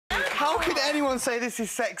How could anyone say this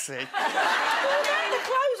is sexy? Well, the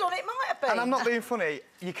clothes on, it might have been. And I'm not being funny.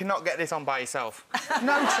 You cannot get this on by yourself.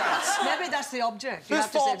 No chance. Maybe that's the object. There's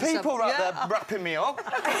 4 people right there wrapping me up.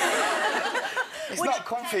 It's not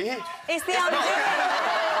comfy. It's the undo.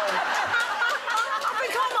 I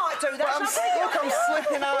think I might do that. Look, I'm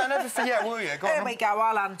slipping out and everything. Yeah, will you? Go on. There we go.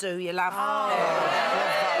 I'll undo you, love.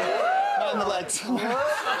 Not on the legs.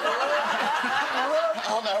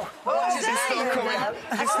 Oh, no. Is it still coming?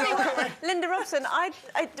 It's still coming. Linda Robson,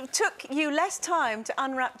 it took you less time to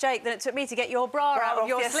unwrap Jake than it took me to get your bra out of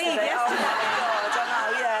your sleeve yesterday. Oh, my God,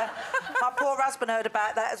 I know, yeah. My poor husband heard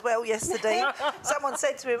about that as well yesterday. Someone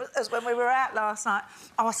said to him as when we were out last night,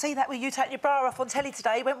 "Oh, I see that with you taking your bra off on telly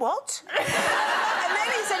today." He went, "What?" And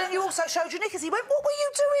then he said, "And you also showed your knickers." He went, "What were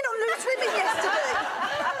you doing on Loose Women yesterday?"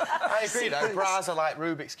 I agree, though. Bras are like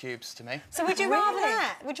Rubik's Cubes to me. So would you rather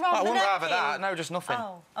that? Would you rather I wouldn't the rather napkin? that. No, just nothing.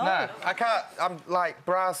 Oh. No, I can't. I'm like,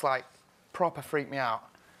 bras, like, proper freak me out.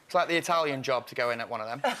 It's like the Italian job to go in at one of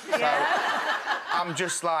them. So I'm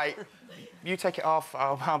just like, you take it off,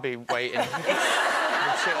 I'll be waiting.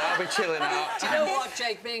 I'll be chilling out. Do you know what,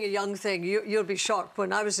 Jake? Being a young thing, you'll be shocked.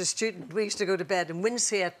 When I was a student, we used to go to bed in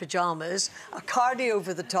windseat pyjamas, a cardi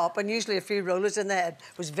over the top, and usually a few rollers in the head.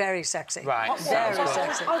 It was very sexy. Right. Very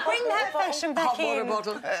sexy. Oh, bring that fashion back Hot water in.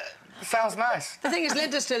 bottle. Sounds nice. The thing is,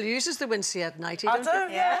 Linda still uses the windseat at night. I do,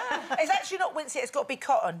 yeah. It's actually not windseat, it's got to be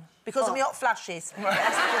cotton because of my hot flashes. Well,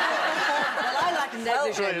 I like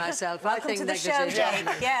negligee myself. Welcome I think to the show, negligee.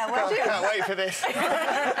 Jake. Yeah, well, Can't wait for this.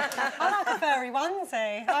 I like a furry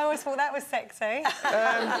onesie. I always thought that was sexy.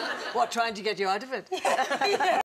 What, trying to get you out of it?